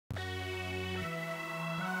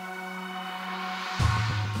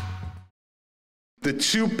The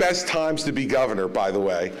two best times to be governor, by the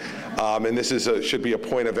way, and this should be a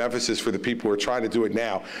point of emphasis for the people who are trying to do it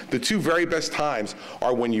now, the two very best times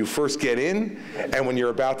are when you first get in and when you're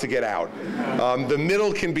about to get out. The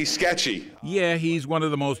middle can be sketchy. Yeah, he's one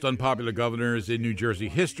of the most unpopular governors in New Jersey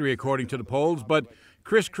history, according to the polls, but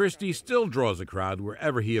Christie still draws a crowd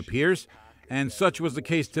wherever he appears, and such was the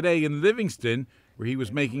case today in Livingston, where he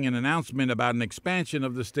was making an announcement about an expansion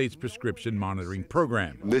of the state's prescription monitoring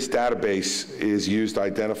program. This database is used to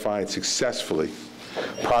identify and successfully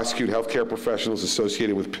prosecute healthcare professionals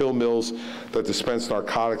associated with pill mills that dispense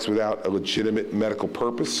narcotics without a legitimate medical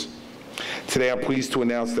purpose. Today, I'm pleased to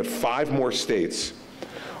announce that 5 more states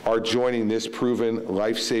are joining this proven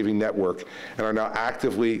life-saving network and are now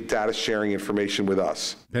actively data sharing information with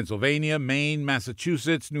us. Pennsylvania, Maine,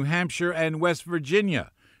 Massachusetts, New Hampshire, and West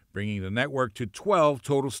Virginia, bringing the network to 12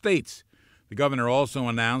 total states. The governor also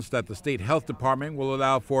announced that the state health department will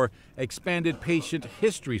allow for expanded patient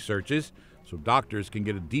history searches so doctors can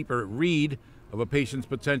get a deeper read of a patient's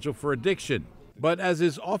potential for addiction. But as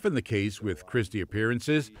is often the case with Christie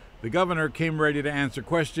appearances, the governor came ready to answer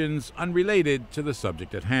questions unrelated to the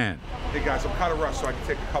subject at hand. Hey guys, I'm kind of rushed, so I can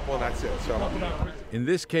take a couple and that's it. In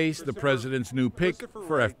this case, the president's new pick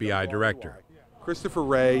for FBI director. Christopher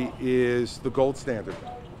Wray is the gold standard,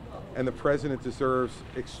 and the president deserves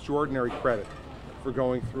extraordinary credit for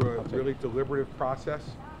going through a really deliberative process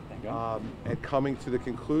and coming to the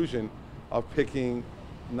conclusion of picking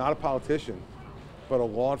not a politician, but a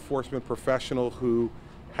law enforcement professional who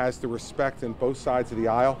has the respect on both sides of the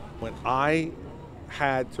aisle. When I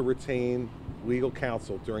had to retain legal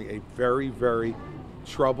counsel during a very, very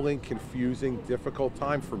troubling, confusing, difficult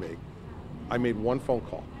time for me, I made one phone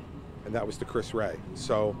call, and that was to Chris Wray.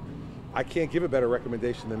 So I can't give a better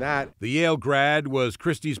recommendation than that. The Yale grad was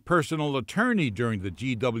Christie's personal attorney during the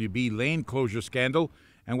GWB lane closure scandal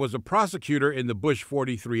and was a prosecutor in the Bush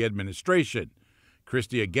 43 administration.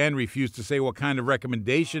 Christie again refused to say what kind of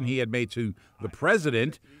recommendation he had made to the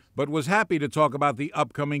president, but was happy to talk about the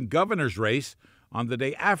upcoming governor's race on the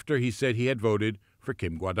day after he said he had voted for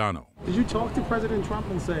Kim Guadagno. Did you talk to President Trump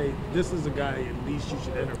and say, this is a guy at least you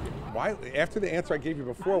should interview? Why, after the answer I gave you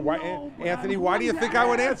before, Anthony, why do you think I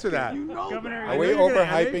would answer that? Are we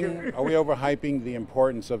overhyping the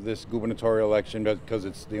importance of this gubernatorial election because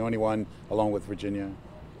it's the only one along with Virginia?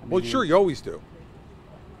 Well, sure, you always do.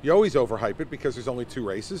 You always overhype it because there's only 2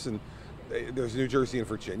 races, and there's New Jersey and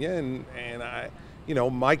Virginia, and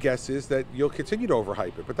my guess is that you'll continue to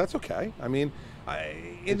overhype it, but that's okay. I mean,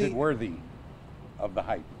 is it worthy of the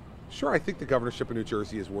hype? Sure, I think the governorship of New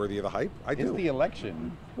Jersey is worthy of the hype. I do. Is the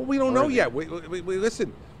election? Well, we don't know yet. We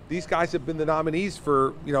listen. These guys have been the nominees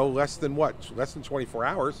for less than 24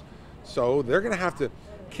 hours, so they're going to have to.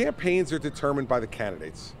 Campaigns are determined by the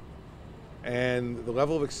candidates, and the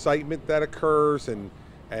level of excitement that occurs, and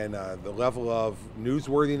the level of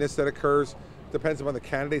newsworthiness that occurs depends upon the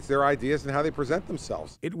candidates, their ideas, and how they present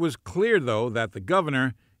themselves. It was clear, though, that the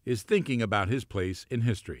governor is thinking about his place in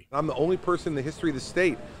history. I'm the only person in the history of the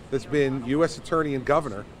state that's been U.S. attorney and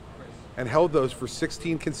governor and held those for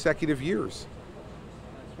 16 consecutive years.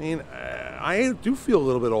 I mean, I do feel a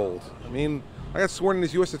little bit old. I mean, I got sworn in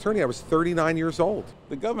as U.S. attorney. I was 39 years old.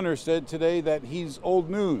 The governor said today that he's old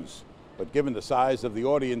news, but given the size of the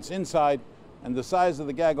audience inside and the size of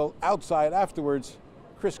the gaggle outside afterwards,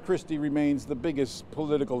 Christie remains the biggest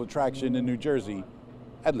political attraction in New Jersey,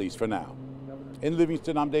 at least for now. In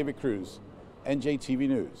Livingston, I'm David Cruz, NJTV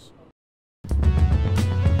News.